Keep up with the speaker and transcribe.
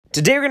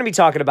Today, we're going to be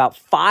talking about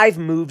 5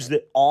 moves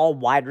that all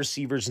wide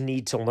receivers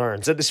need to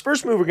learn. So this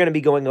first move we're going to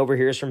be going over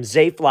here is from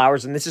Zay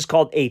Flowers, and this is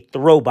called a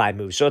throw-by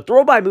move. So a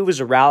throw-by move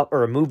is a route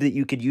or a move that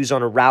you could use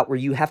on a route where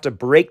you have to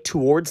break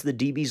towards the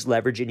DB's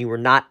leverage and you are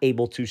not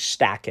able to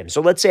stack him.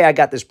 So let's say I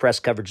got this press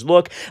coverage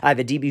look. I have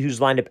a DB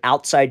who's lined up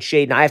outside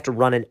shade, and I have to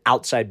run an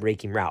outside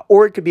breaking route.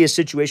 Or it could be a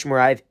situation where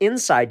I have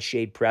inside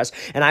shade press,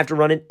 and I have to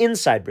run an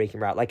inside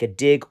breaking route, like a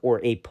dig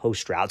or a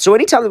post route. So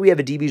anytime that we have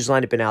a DB who's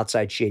lined up in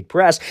outside shade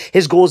press,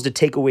 his goal is to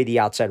take away the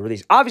outside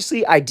release.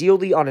 Obviously,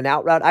 ideally on an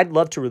out route, I'd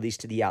love to release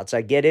to the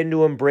outside, get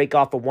into him, break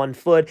off of 1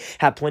 foot,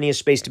 have plenty of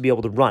space to be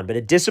able to run. But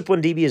a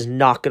disciplined DB is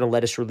not going to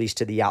let us release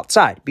to the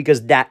outside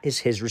because that is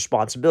his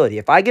responsibility.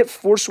 If I get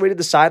forced away to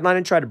the sideline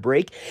and try to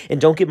break and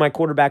don't give my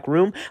quarterback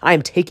room, I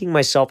am taking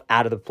myself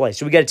out of the play.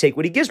 So we got to take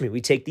what he gives me.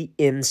 We take the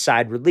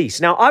inside release.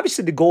 Now,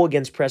 obviously, the goal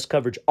against press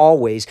coverage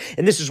always,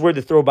 and this is where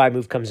the throw-by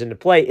move comes into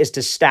play, is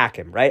to stack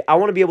him, right? I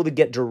want to be able to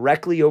get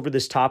directly over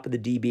this top of the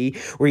DB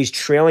where he's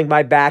trailing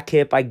my back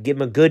hip. I give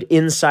him a good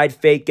inside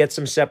fake, get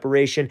some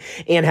separation,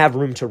 and have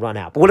room to run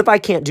out. But what if I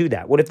can't do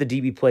that? What if the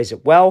DB plays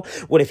it well?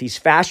 What if he's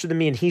faster than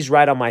me and he's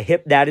right on my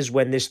hip? That is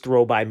when this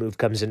throw-by move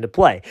comes into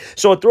play.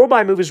 So a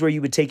throw-by move is where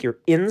you would take your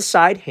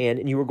inside hand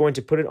and you were going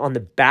to put it on the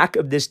back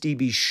of this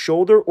DB's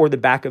shoulder or the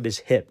back of his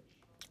hip.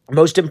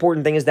 Most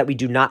important thing is that we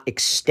do not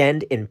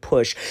extend and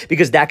push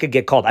because that could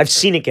get called. I've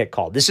seen it get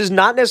called. This is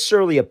not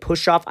necessarily a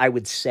push-off, I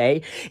would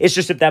say. It's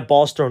just if that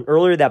ball's thrown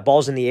earlier, that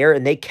ball's in the air,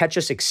 and they catch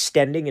us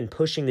extending and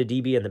pushing the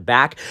DB in the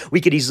back, we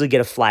could easily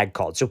get a flag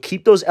called. So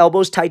keep those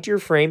elbows tight to your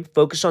frame.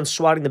 Focus on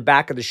swatting the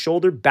back of the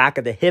shoulder, back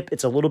of the hip.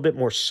 It's a little bit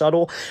more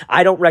subtle.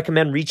 I don't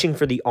recommend reaching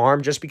for the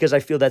arm just because I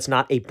feel that's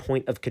not a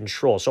point of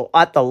control. So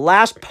at the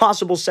last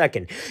possible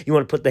second, you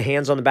want to put the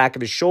hands on the back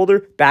of his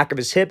shoulder, back of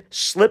his hip,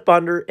 slip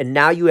under, and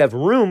now you have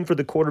room for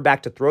the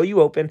quarterback to throw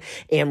you open,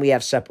 and we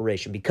have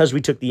separation because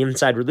we took the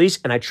inside release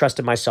and I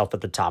trusted myself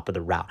at the top of the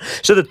route.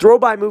 So the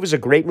throw-by move is a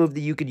great move that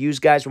you could use,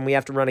 guys, when we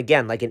have to run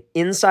again, like an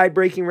inside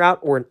breaking route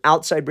or an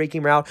outside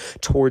breaking route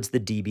towards the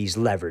DB's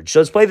leverage. So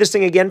let's play this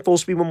thing again, full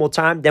speed one more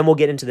time. Then we'll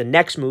get into the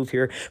next move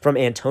here from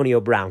Antonio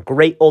Brown.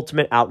 Great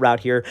ultimate out route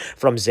here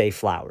from Zay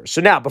Flowers.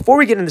 So now, before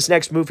we get into this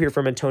next move here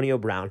from Antonio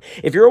Brown,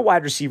 if you're a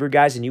wide receiver,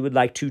 guys, and you would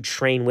like to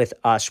train with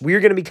us,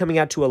 we're going to be coming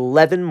out to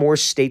 11 more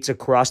states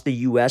across the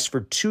U.S.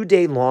 for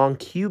 2-day-long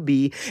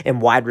QB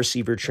and wide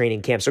receiver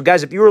training camp. So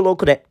guys, if you are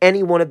local to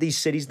any one of these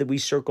cities that we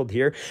circled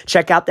here,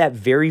 check out that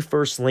very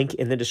first link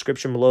in the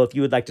description below if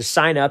you would like to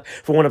sign up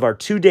for one of our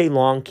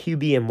 2-day-long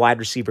QB and wide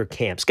receiver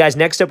camps. Guys,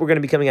 next up, we're going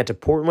to be coming out to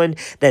Portland,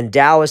 then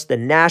Dallas,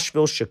 then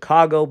Nashville,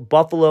 Chicago,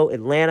 Buffalo,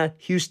 Atlanta,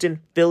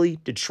 Houston, Philly,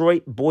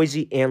 Detroit,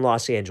 Boise, and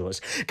Los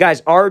Angeles.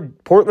 Guys, our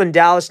Portland,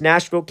 Dallas,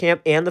 Nashville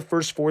camp and the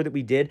first 4 that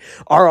we did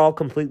are all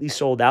completely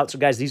sold out. So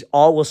guys, these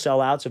all will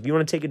sell out. So if you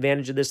want to take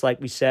advantage of this,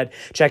 like we said,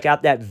 check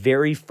out that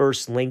very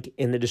first link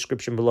in the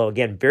description below.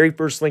 Again, very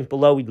first link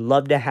below. We'd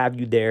love to have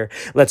you there.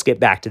 Let's get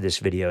back to this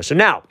video. So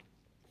now,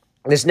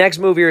 this next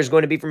move here is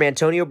going to be from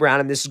Antonio Brown,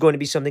 and this is going to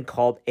be something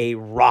called a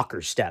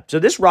rocker step. So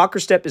this rocker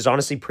step is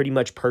honestly pretty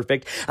much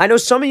perfect. I know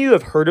some of you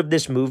have heard of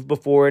this move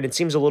before, and it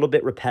seems a little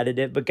bit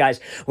repetitive, but guys,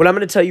 what I'm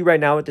going to tell you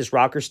right now with this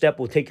rocker step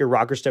will take your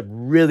rocker step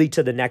really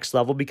to the next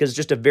level because it's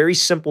just a very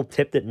simple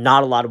tip that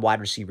not a lot of wide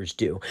receivers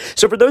do.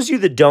 So for those of you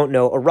that don't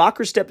know, a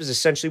rocker step is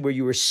essentially where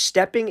you are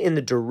stepping in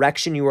the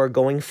direction you are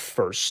going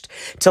first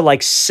to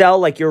like sell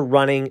like you're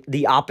running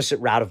the opposite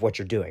route of what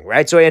you're doing,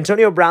 right? So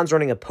Antonio Brown's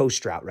running a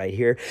post route right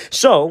here.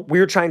 So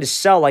we're trying to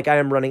sell like I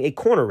am running a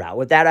corner route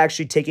without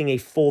actually taking a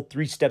full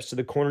 3 steps to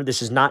the corner.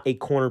 This is not a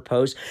corner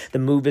post. The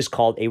move is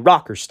called a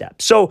rocker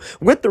step. So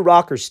with the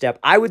rocker step,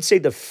 I would say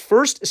the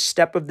first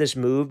step of this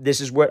move,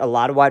 this is what a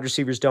lot of wide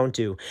receivers don't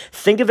do.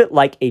 Think of it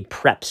like a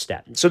prep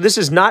step. So this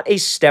is not a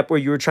step where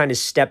you're trying to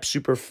step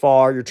super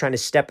far. You're trying to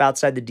step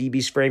outside the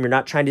DB's frame. You're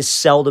not trying to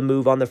sell the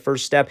move on the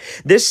first step.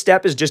 This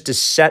step is just to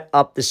set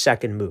up the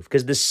second move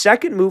because the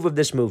second move of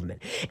this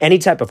movement, any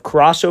type of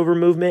crossover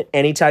movement,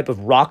 any type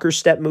of rocker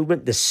step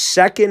movement, the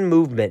second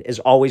movement is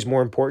always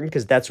more important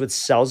because that's what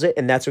sells it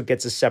and that's what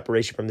gets a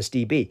separation from this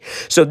DB.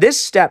 So this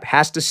step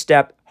has to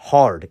step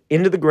hard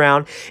into the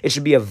ground. It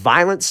should be a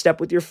violent step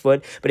with your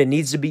foot, but it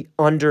needs to be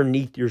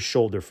underneath your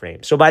shoulder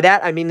frame. So by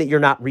that, I mean that you're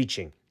not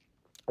reaching.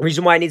 The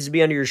reason why it needs to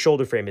be under your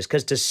shoulder frame is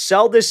because to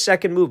sell this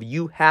second move,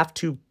 you have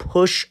to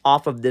push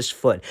off of this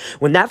foot.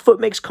 When that foot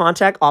makes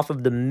contact off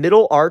of the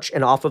middle arch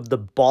and off of the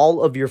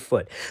ball of your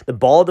foot, the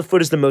ball of the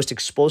foot is the most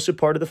explosive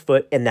part of the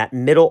foot, and that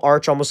middle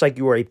arch, almost like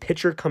you are a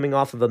pitcher coming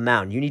off of a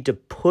mound. You need to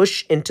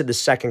push into the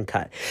second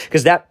cut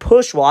because that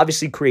push will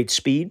obviously create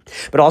speed,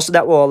 but also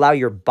that will allow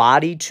your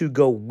body to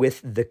go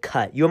with the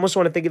cut. You almost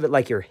want to think of it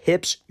like your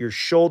hips, your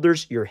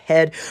shoulders, your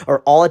head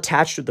are all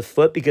attached to the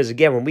foot because,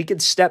 again, when we can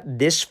step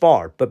this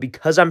far, but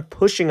because I'm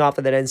pushing off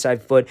of that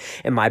inside foot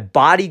and my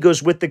body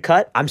goes with the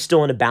cut, I'm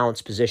still in a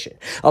balanced position.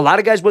 A lot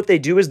of guys, what they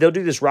do is they'll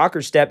do this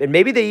rocker step, and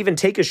maybe they even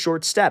take a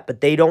short step,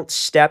 but they don't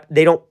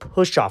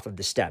push off of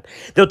the step.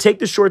 They'll take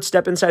the short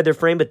step inside their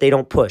frame, but they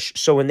don't push.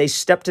 So when they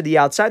step to the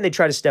outside and they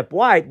try to step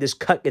wide, this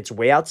cut gets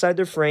way outside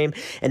their frame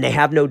and they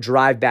have no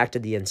drive back to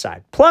the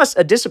inside. Plus,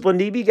 a disciplined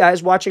DB guy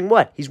is watching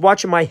what? He's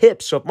watching my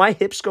hips. So if my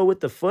hips go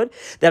with the foot,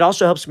 that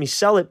also helps me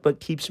sell it, but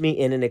keeps me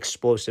in an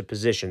explosive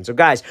position. So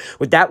guys,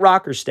 with that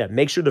rocker step,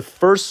 make sure the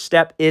first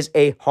step is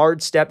a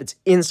hard step. It's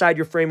inside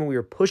your frame and we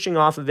are pushing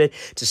off of it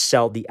to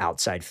sell the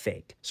outside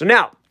fake. So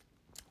now,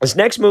 this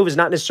next move is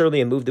not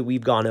necessarily a move that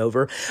we've gone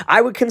over.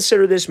 I would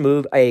consider this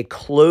move a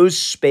closed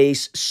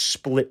space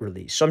split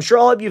release. So I'm sure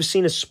all of you have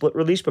seen a split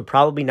release, but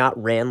probably not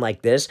ran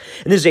like this.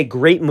 And this is a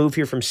great move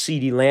here from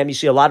CeeDee Lamb. You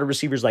see a lot of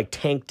receivers like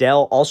Tank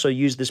Dell also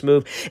use this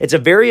move. It's a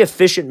very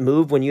efficient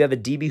move when you have a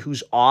DB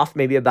who's off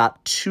maybe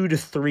about 2 to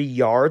 3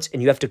 yards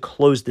and you have to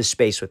close the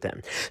space with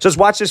him. So let's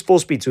watch this full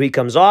speed. So he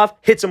comes off,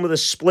 hits him with a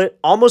split,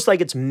 almost like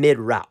it's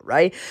mid-route,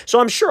 right? So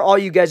I'm sure all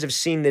you guys have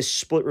seen this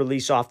split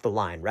release off the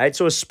line, right?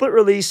 So a split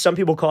release, some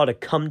people call it a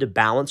come to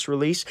balance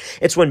release.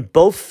 It's when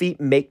both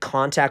feet make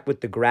contact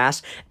with the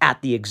grass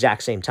at the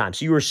exact same time.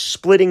 So you are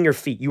splitting your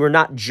feet. You are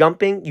not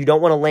jumping. You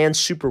don't want to land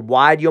super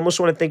wide. You almost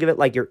want to think of it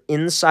like your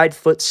inside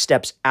foot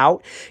steps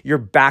out, your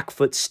back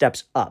foot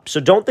steps up.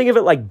 So don't think of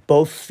it like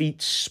both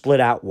feet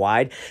split out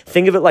wide.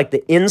 Think of it like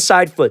the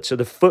inside foot. So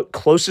the foot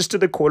closest to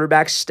the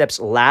quarterback steps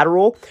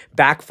lateral,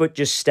 back foot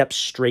just steps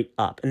straight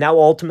up. And that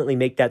will ultimately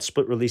make that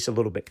split release a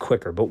little bit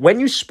quicker. But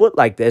when you split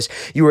like this,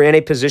 you are in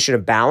a position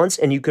of balance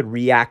and you could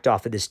react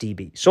off of this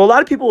DB. So a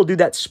lot of people will do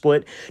that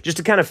split just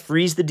to kind of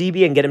freeze the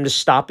DB and get him to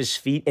stop his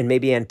feet and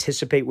maybe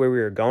anticipate where we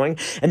were going.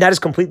 And that is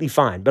completely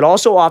fine. But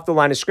also off the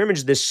line of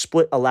scrimmage, this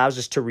split allows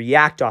us to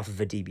react off of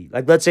a DB.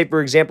 Like let's say,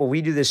 for example,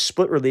 we do this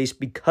split release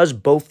because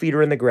both feet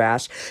are in the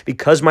grass,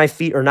 because my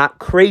feet are not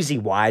crazy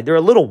wide. They're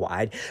a little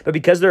wide, but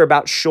because they're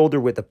about shoulder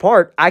width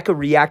apart, I could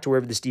react to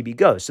wherever this DB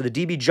goes. So the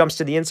DB jumps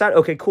to the inside.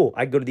 Okay, cool.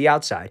 I could go to the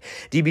outside.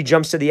 DB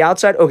jumps to the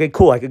outside. Okay,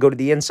 cool. I could go to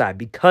the inside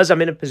because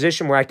I'm in a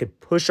position where I could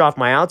push off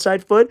my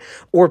outside foot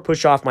or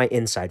push off my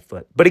inside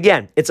foot. But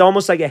again, it's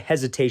almost like a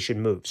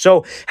hesitation move.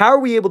 So how are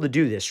we able to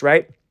do this,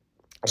 right?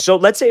 So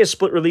let's say a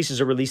split release is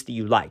a release that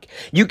you like.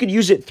 You could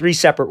use it 3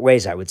 separate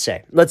ways, I would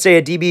say. Let's say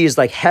a DB is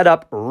like head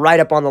up, right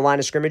up on the line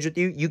of scrimmage with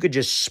you. You could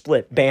just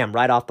split, bam,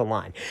 right off the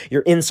line.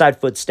 Your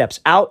inside foot steps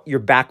out, your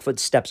back foot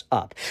steps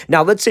up.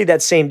 Now, let's say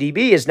that same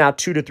DB is now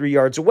 2 to 3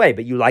 yards away,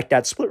 but you like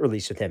that split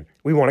release with him.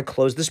 We want to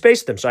close the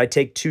space with him. So I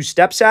take 2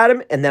 steps at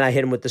him, and then I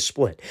hit him with the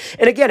split.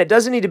 And again, it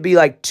doesn't need to be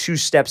like 2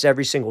 steps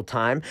every single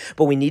time,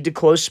 but we need to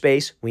close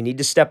space. We need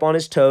to step on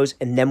his toes,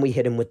 and then we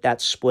hit him with that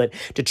split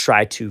to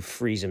try to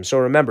freeze him. So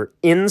remember,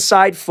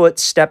 inside foot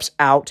steps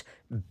out,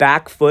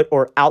 back foot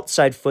or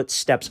outside foot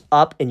steps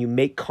up, and you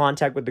make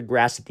contact with the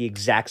grass at the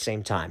exact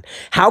same time.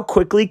 How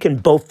quickly can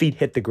both feet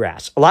hit the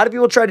grass? A lot of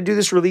people try to do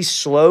this release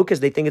slow because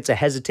they think it's a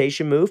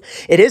hesitation move.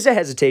 It is a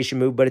hesitation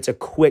move, but it's a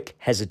quick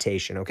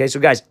hesitation, okay?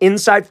 So guys,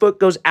 inside foot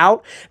goes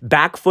out,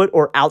 back foot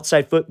or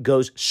outside foot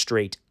goes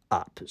straight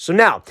up. So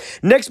now,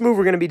 next move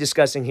we're going to be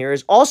discussing here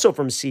is also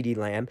from CeeDee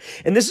Lamb,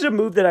 and this is a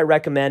move that I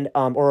recommend,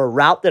 or a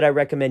route that I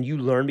recommend you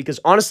learn, because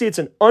honestly, it's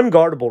an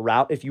unguardable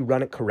route if you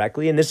run it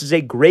correctly, and this is a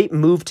great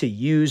move to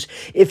use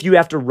if you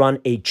have to run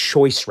a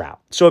choice route.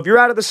 So if you're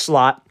out of the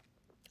slot,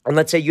 and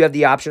let's say you have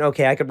the option,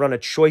 okay, I could run a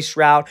choice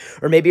route,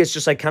 or maybe it's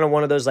just like kind of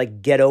one of those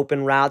like get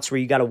open routes where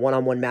you got a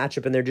one-on-one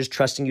matchup and they're just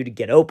trusting you to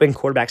get open,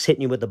 quarterback's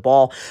hitting you with the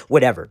ball,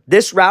 whatever.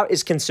 This route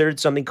is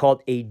considered something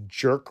called a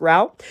jerk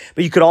route,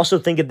 but you could also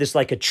think of this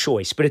like a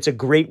choice, but it's a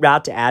great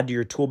route to add to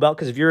your tool belt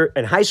because if you're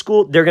in high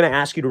school, they're going to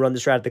ask you to run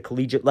this route at the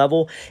collegiate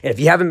level, and if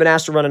you haven't been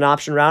asked to run an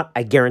option route,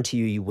 I guarantee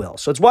you will.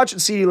 So let's watch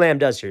what CeeDee Lamb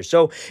does here.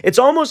 So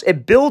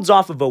it builds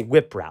off of a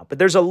whip route, but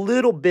there's a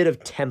little bit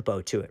of tempo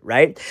to it,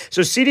 right?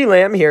 So CeeDee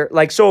Lamb here,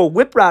 so a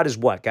whip route is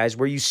what, guys?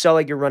 Where you sell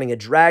like you're running a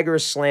drag or a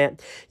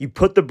slant, you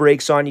put the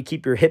brakes on, you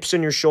keep your hips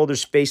and your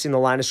shoulders facing the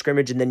line of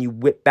scrimmage, and then you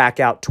whip back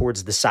out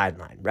towards the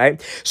sideline,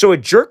 right? So a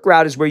jerk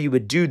route is where you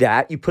would do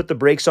that. You put the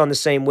brakes on the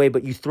same way,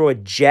 but you throw a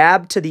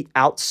jab to the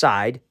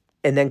outside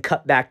and then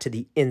cut back to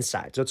the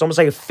inside. So it's almost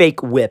like a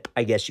fake whip,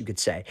 I guess you could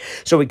say.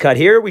 So we cut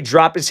here, we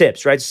drop his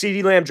hips, right?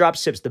 CeeDee Lamb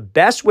drops hips. The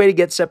best way to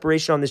get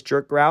separation on this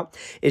jerk route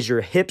is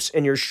your hips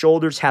and your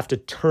shoulders have to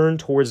turn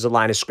towards the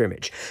line of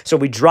scrimmage. So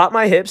we drop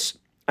my hips,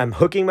 I'm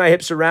hooking my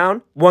hips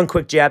around, one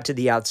quick jab to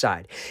the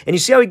outside. And you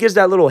see how he gives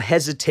that little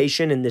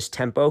hesitation in this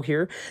tempo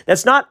here?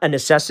 That's not a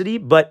necessity,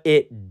 but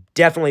it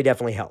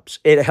definitely helps.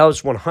 It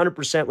helps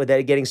 100% with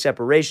that getting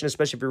separation,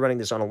 especially if you're running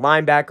this on a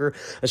linebacker,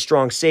 a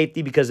strong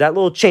safety, because that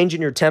little change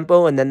in your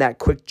tempo and then that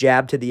quick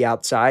jab to the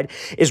outside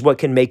is what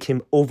can make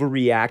him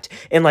overreact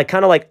and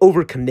kind of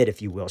overcommit,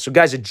 if you will. So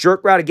guys, a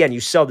jerk route, again,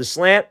 you sell the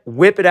slant,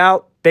 whip it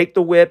out, bake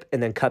the whip,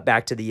 and then cut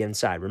back to the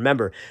inside.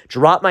 Remember,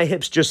 drop my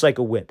hips just like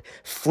a whip.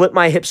 Flip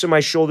my hips and my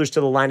shoulders to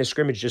the line of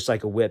scrimmage just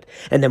like a whip.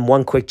 And then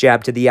one quick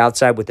jab to the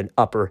outside with an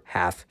upper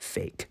half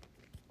fake.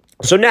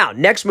 So now,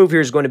 next move here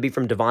is going to be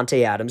from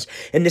Devontae Adams,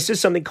 and this is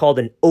something called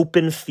an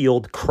open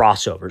field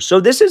crossover. So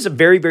this is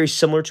very, very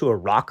similar to a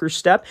rocker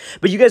step,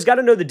 but you guys got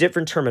to know the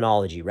different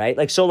terminology, right?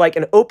 Like, so like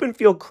an open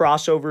field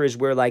crossover is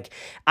where like,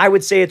 I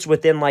would say it's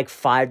within like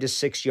 5 to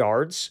 6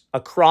 yards. A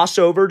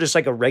crossover, just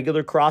like a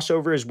regular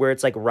crossover, is where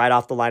it's like right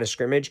off the line of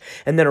scrimmage.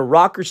 And then a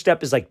rocker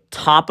step is like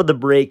top of the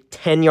break,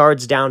 10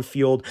 yards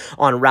downfield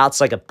on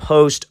routes like a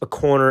post, a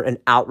corner, an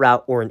out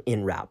route, or an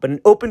in route. But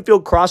an open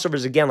field crossover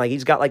is, again, like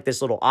he's got like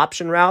this little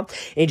option route,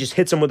 and he just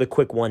hits him with a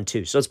quick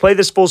 1-2. So let's play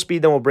this full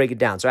speed, then we'll break it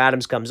down. So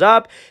Adams comes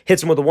up,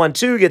 hits him with a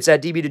 1-2, gets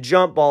that DB to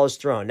jump, ball is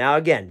thrown. Now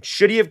again,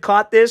 should he have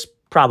caught this?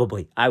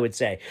 Probably, I would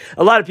say.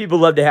 A lot of people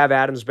love to have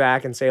Adams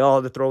back and say, oh,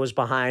 the throw was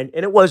behind.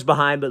 And it was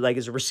behind, but like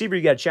as a receiver,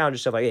 you got to challenge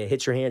yourself. Like, hey, it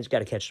hits your hands, you got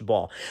to catch the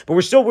ball. But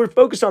we're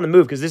focused on the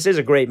move because this is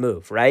a great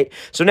move, right?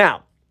 So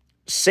now,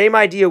 same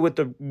idea with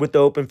the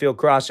open field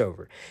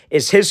crossover.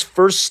 Is his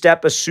first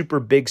step a super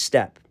big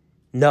step?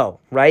 No,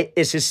 right?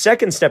 Is his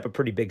second step a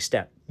pretty big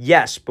step?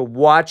 Yes, but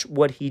watch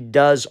what he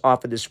does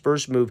off of this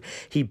first move.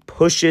 He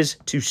pushes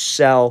to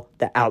sell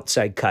the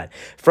outside cut.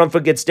 Front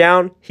foot gets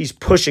down, he's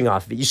pushing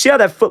off of it. You see how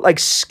that foot like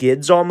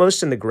skids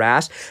almost in the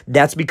grass?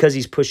 That's because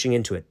he's pushing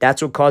into it.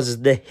 That's what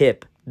causes the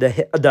hip,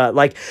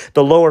 the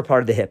lower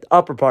part of the hip, the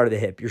upper part of the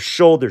hip, your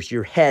shoulders,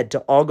 your head to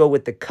all go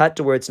with the cut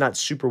to where it's not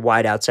super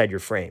wide outside your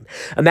frame.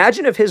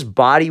 Imagine if his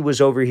body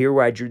was over here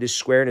where I drew this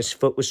square and his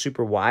foot was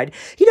super wide.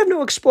 He'd have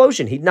no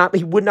explosion. He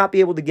would not be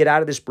able to get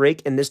out of this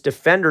break, and this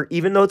defender,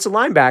 even though it's a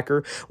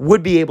linebacker,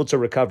 would be able to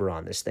recover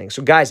on this thing.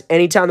 So guys,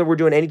 anytime that we're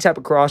doing any type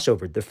of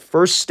crossover, the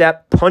first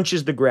step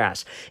punches the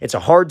grass. It's a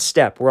hard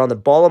step. We're on the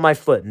ball of my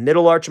foot,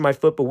 middle arch of my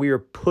foot, but we are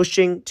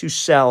pushing to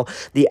sell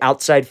the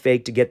outside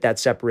fake to get that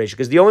separation,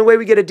 because the only way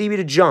we get a DB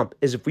to jump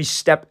is if we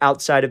step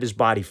outside of his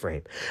body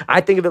frame. I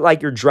think of it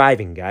like you're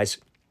driving, guys.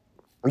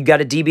 You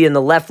got a DB in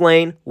the left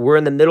lane. We're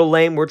in the middle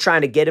lane. We're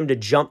trying to get him to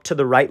jump to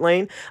the right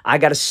lane. I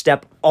got to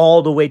step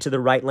all the way to the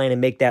right lane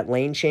and make that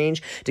lane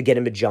change to get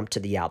him to jump to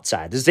the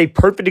outside. This is a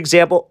perfect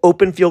example.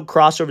 Open field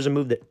crossover is a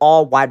move that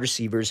all wide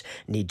receivers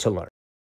need to learn.